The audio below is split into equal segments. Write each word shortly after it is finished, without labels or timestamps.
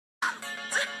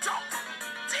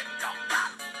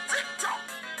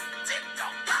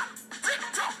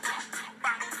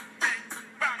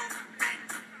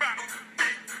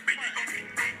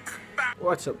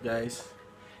What's up, guys?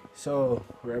 So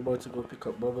we're about to go pick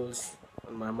up Bubbles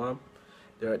and my mom.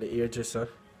 They're at the hairdresser.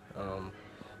 Um,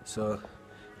 so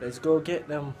let's go get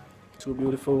them. Two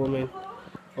beautiful women.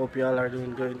 Hope y'all are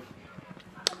doing good.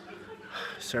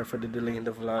 Sorry for the delay in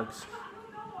the vlogs.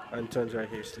 Anton's right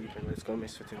here sleeping. Let's go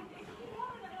mess with him.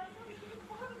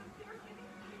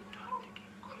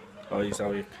 Oh, he's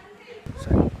awake.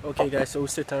 Sorry. Okay, guys. So we're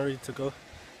set and ready to go.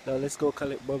 Now let's go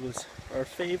collect Bubbles, our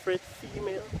favorite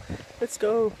female. Let's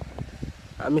go.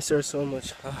 I miss her so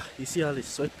much. You see all these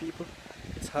sweat, people?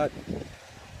 It's hot.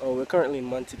 Oh, we're currently in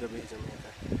Montego Bay,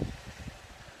 Jamaica.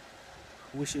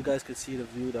 Wish you guys could see the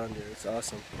view down there. It's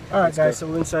awesome. Alright, guys, so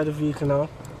we're inside the vehicle now.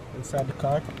 Inside the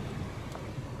car.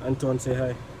 Anton, say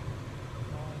hi.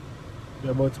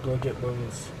 We're about to go get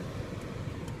Bubbles.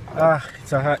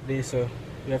 It's a hot day, so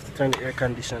we have to turn the air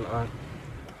conditioner on.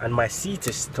 And my seat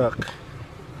is stuck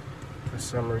for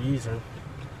some reason.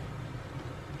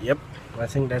 Yep, I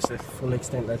think that's the full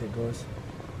extent that it goes.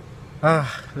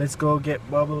 Let's go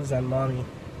get Bubbles and Mommy.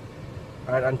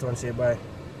 Alright, Anton, say bye.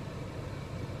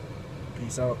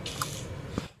 Peace out.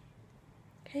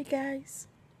 Hey guys,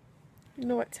 you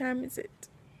know what time is it?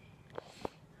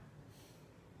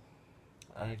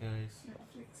 Hi guys.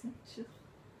 Netflix and chill.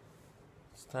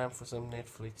 It's time for some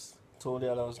Netflix. Told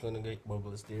y'all I was gonna get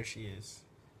Bubbles. There she is.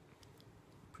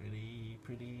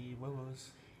 Pretty Bubbles.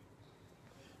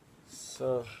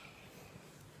 So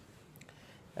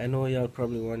I know y'all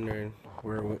probably wondering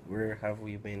where have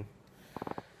we been.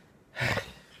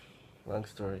 Long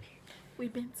story.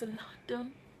 We've been to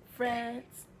London,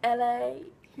 France, LA.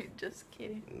 Just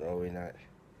kidding. No, we're not.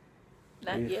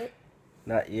 Not yet.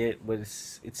 Not yet, but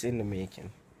it's in the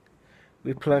making.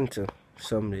 We plan to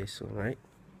someday soon, right?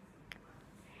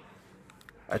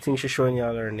 I think she's showing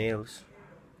y'all her nails.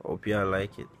 Hope y'all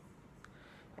like it.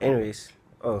 Anyways,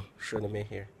 show them my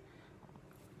hair.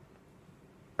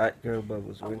 At Girl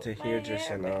Bubbles, went to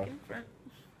hairdresser now.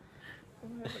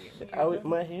 I whip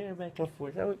my hair back and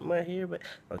forth. I whip my hair back.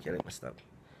 Okay, let me stop.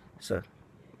 So,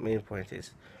 main point is,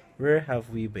 where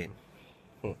have we been?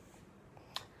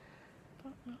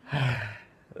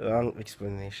 Long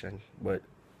explanation, but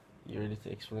you ready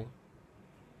to explain?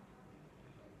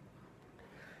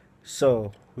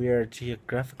 So, we are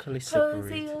geographically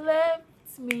separated. He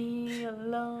left me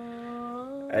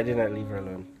alone. I did not leave her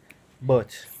alone.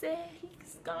 But say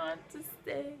he's gone to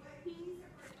stay.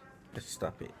 Let's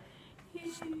stop it.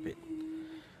 Stop it.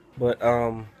 But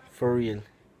for real,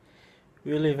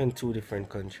 we live in two different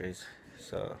countries,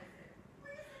 so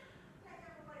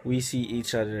we see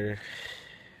each other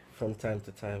from time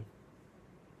to time.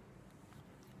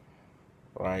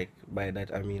 Like, by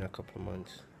that I mean a couple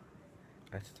months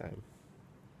at a time.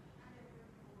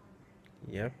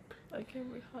 Yep. Like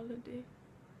every holiday.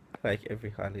 Like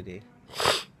every holiday.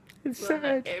 It's well, sad.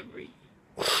 not every.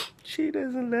 She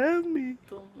doesn't love me.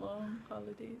 The long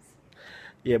holidays.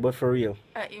 Yeah, but for real.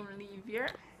 I even leave here.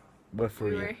 But for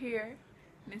real. We were here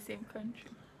in the same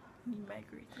country. He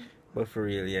migrated. But for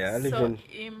real, yeah.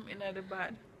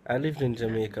 I lived in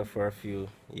Jamaica for a few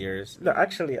years. No,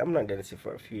 actually, I'm not gonna say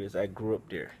for a few years. I grew up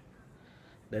there.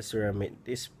 That's where I met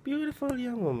this beautiful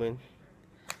young woman.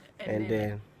 And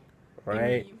then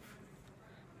right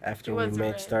after we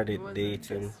met, started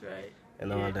dating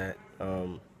and all that,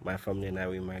 my family and I,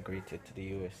 we migrated to the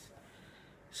US.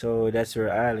 So that's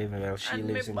where I live, and she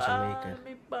lives in Jamaica.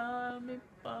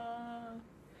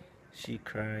 She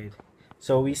cried.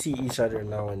 So we see each other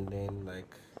now and then,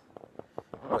 like,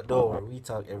 but don't worry, we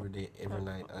talk every day, every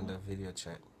night on the video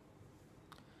chat.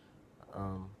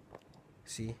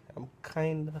 See, I'm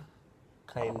kinda,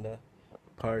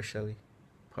 partially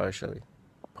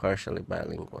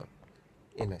bilingual,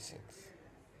 in a sense.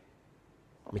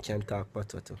 I can talk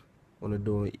patoto. Wanna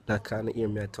do it? I can't hear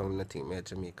me at all. Nothing. Me a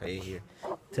Jamaica. You hear?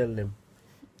 Tell them.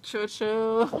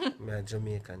 True. Me a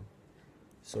Jamaican.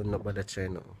 So nobody try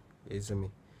now. You see me?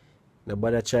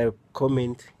 Nobody try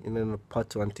comment in the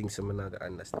part one thing so me not gonna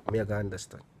understand. Me I gonna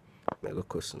understand. Me I go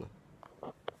cuss now.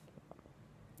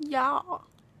 Yeah.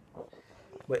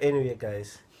 But anyway,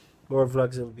 guys, more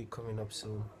vlogs will be coming up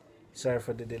soon. Sorry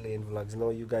for the delay in vlogs.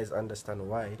 Now you guys understand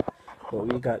why. But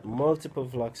we got multiple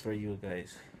vlogs for you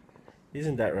guys.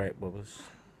 Isn't that right, Bubbles?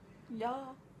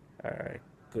 Yeah. Alright,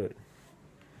 good.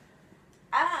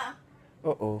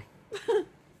 Uh-oh.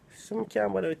 Some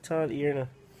can't bother with all here now.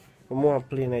 I'm more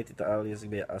play night it always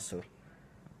be a hassle.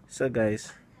 So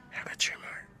guys, I got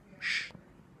trimmer. Shh.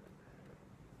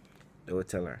 Don't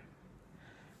tell her.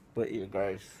 But yeah,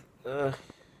 guys,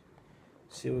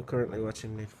 see, we're currently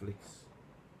watching Netflix.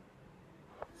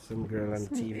 Some girl on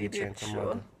TV trying to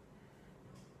model.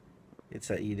 It's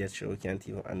an idiot show, we can't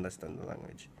even understand the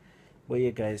language. But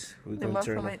yeah, guys, we're They going might to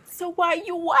turn off. comment, so why are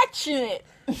you watching it?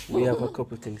 We have a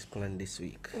couple things planned this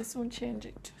week. We'll soon change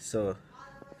it. So,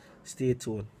 stay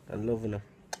tuned and love you.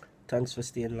 Thanks for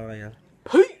staying loyal.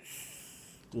 Peace.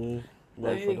 One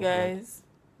Love for you the guys.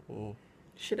 vlog.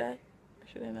 Should I?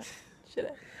 Should I not? Should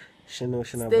I? She know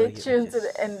she not Stay gonna get tuned to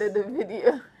this. the end of the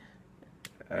video.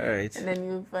 Alright. And then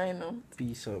you'll find out.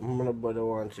 Peace out. I'm gonna bother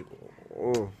want it.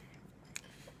 Oh.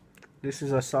 This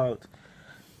is assault.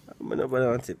 I'm gonna bother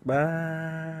want it.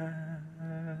 Bye.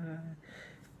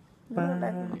 Bye,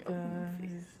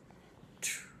 guys.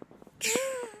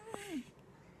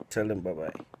 Tell them bye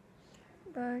bye.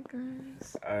 Bye,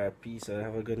 guys. Alright, peace out.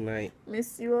 Have a good night.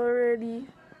 Miss you already.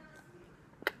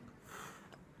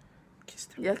 Kiss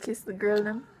them. Yeah, kiss the girl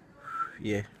then.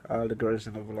 Yeah, all the girls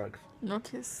in the vlog. No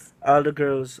kiss. All the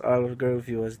girl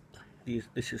viewers.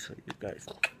 This is for you guys.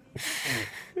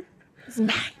 It's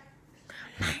mine.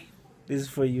 This is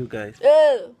for you guys.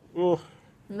 Oh, Oh.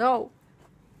 no.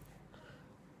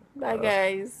 Bye,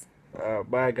 guys.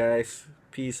 Bye, guys.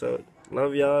 Peace out.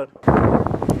 Love y'all.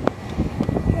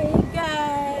 Hey,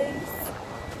 guys.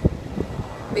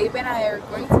 Babe and I are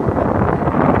going to...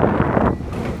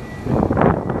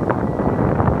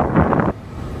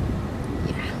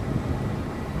 Yeah.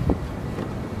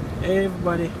 Hey,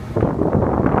 everybody.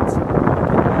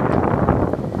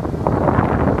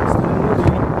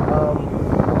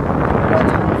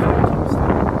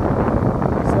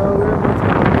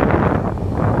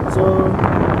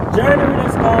 Journey with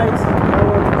us,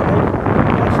 guys.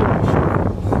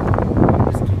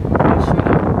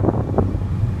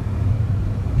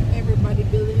 Everybody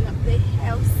building up their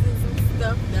houses and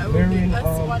stuff. That will be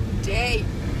us one day.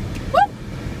 Woo!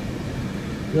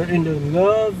 We're in the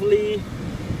lovely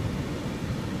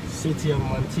city of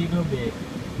Montego Bay,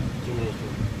 Jamaica,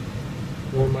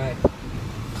 where my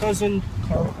cousin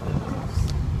Carl,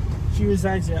 she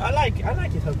resides there. I like it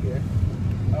up here.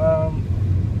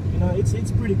 You know,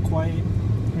 it's pretty quiet,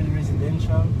 pretty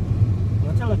residential.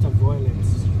 Not a lot of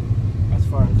violence, as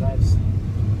far as I've seen.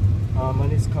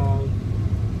 And it's called.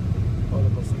 Hold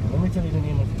up a second. Let me tell you the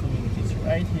name of the community. It's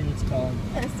right here. It's called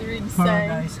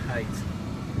Paradise Heights.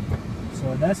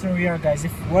 So that's where we are, guys.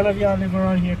 If one of y'all live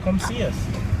around here, come see us.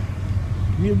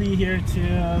 We'll be here till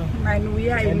And we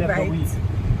are the end of the week.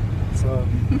 invited. So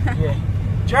yeah,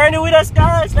 journey with us,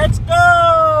 guys. Let's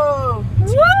go.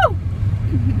 Woo!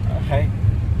 Okay.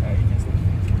 You can stay.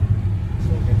 So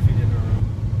we can fit in the room.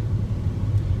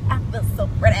 I feel so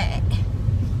pretty.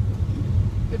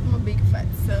 With my big fat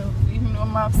self, even though I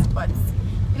have spots.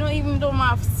 You know, even though I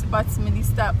have spots, me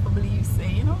start probably you say,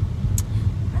 you know,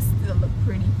 I still look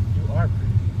pretty. You are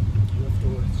pretty. You have to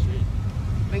wear straight.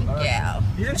 Big gal.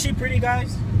 Isn't she pretty,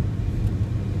 guys?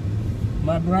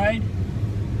 My bride.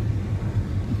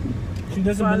 She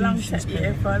doesn't For a long believe she's time, pretty.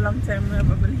 yeah, for a long time, I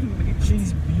never believed it.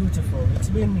 She's beautiful. It's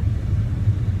been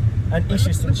an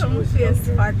issue since she was face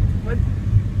younger. fat, but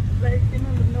like, you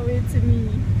know, no way to me.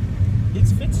 It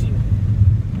fits you.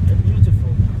 You're beautiful.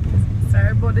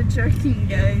 Sorry about the jerking,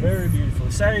 guys. Very beautiful.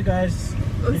 Sorry, guys.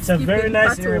 Oh, It's a very skipping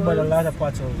nice area, but a potholes. lot of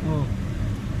potholes.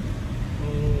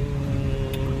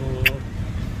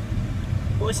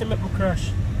 What's it make me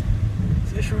crush?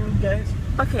 See the room, guys?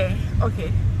 Okay.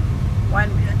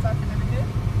 1 minute talking in the video.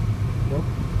 Nope.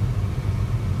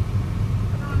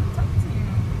 I don't want to talk to you.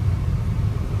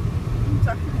 I'm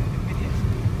talking in the video.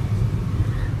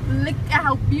 Look at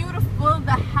how beautiful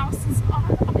the houses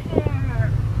are up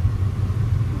here.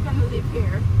 We're gonna live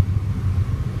here.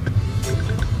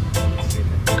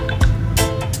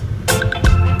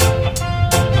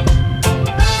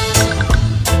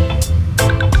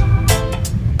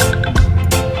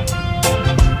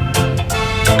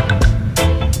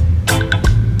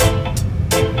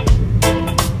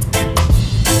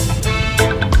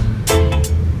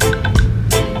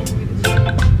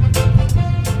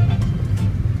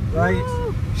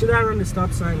 Should I run the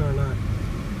stop sign or not?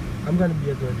 I'm gonna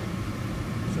be a good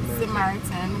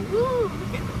Samaritan. Woo!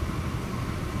 Look at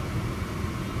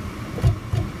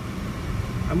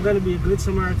I'm gonna be a good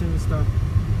Samaritan and stuff.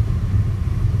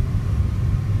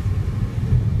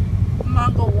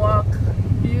 Mango Walk.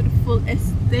 Beautiful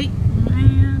estate,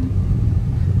 man.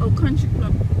 Oh, country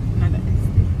club. Not an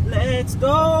estate. Let's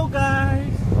go,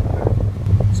 guys.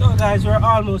 So, guys, we're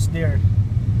almost there.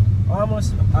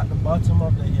 Almost at the bottom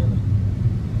of the hill.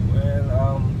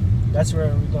 Well, that's where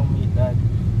we're gonna meet Dad.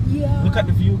 Yeah. Look at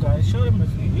the view, guys. Show them the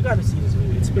view. You gotta see this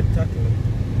view. It's spectacular.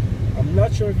 I'm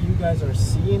not sure if you guys are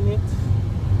seeing it,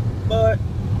 but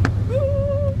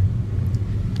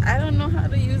I don't know how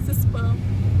to use this phone.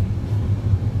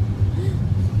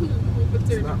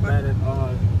 it's not bad at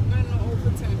all. No,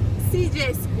 overturn.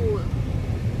 CJ School.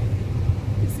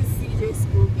 This is CJ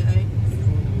school, guys.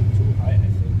 Too high, I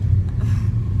think.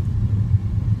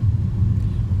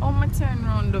 I'm gonna turn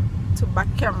around to back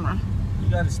camera. You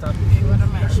gotta stop Okay, it. what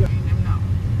am I showing them now?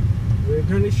 We're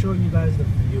gonna show you guys the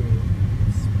view.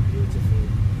 It's beautiful.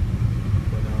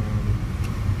 But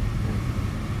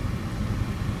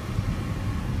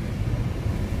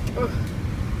Ugh.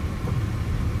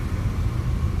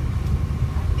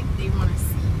 I think they wanna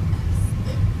see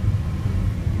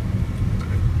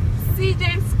us. CJ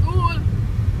school.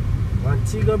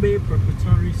 Montego Bay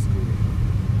Preparatory School.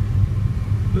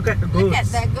 Look at the goats. Look at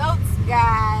the goats,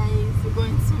 guys. We're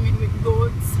going swimming with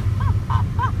goats.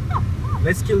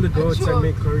 Let's kill the goats and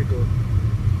make curry goat.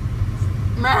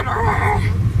 Murder!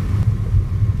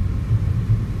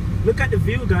 Look at the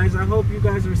view, guys. I hope you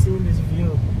guys are seeing this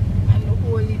view. And the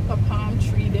holy palm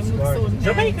tree, them It's look so gorgeous. nice.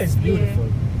 Jamaica is beautiful.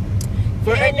 Yeah.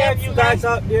 For Yeah, any of that's you guys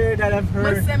like- out there that have But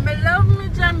heard, say me love me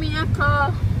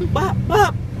Jamaica. bop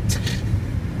bop.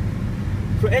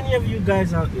 For any of you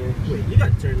guys out there, wait, you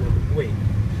gotta turn them. Wait,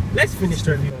 let's finish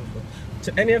the review.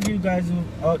 To any of you guys who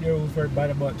out there who've heard bad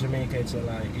about Jamaica, it's a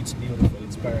lie. It's beautiful.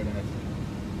 It's paradise.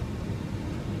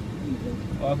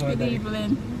 Oh, go on, Good Daddy.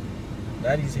 evening.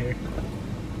 Daddy's here.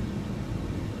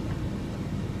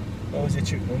 What was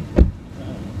it, you?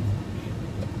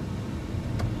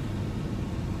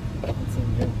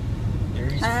 There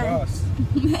is Hi. frost.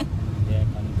 Yeah,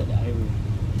 come to the highway.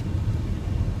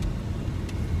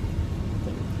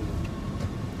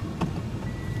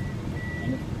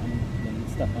 Then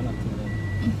stop on up to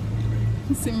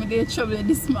them. See me there trouble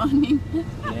this morning.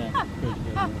 Yeah,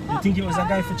 You think it was a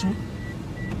guy for two?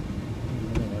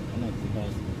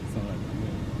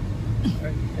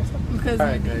 Because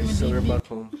Alright me guys, so did we're the- back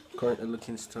home. Currently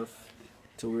looking stuff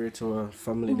to wear to a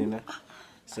family dinner.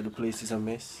 So the place is a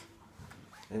mess.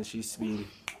 And she's being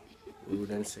rude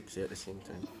and sexy at the same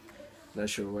time. Not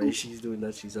sure why she's doing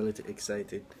that, she's a little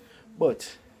excited.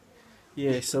 But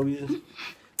yeah, so we'll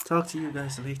talk to you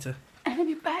guys later.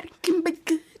 Everybody can be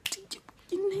good to you.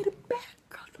 You need a back.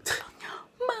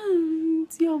 Mind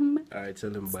your man. Alright, tell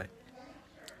them bye.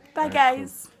 Bye, Alright,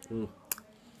 guys. cool.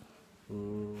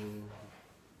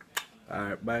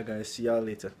 Alright, bye guys. See y'all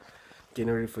later.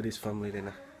 Getting ready for this family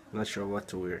dinner. Not sure what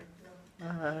to wear.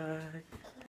 Bye.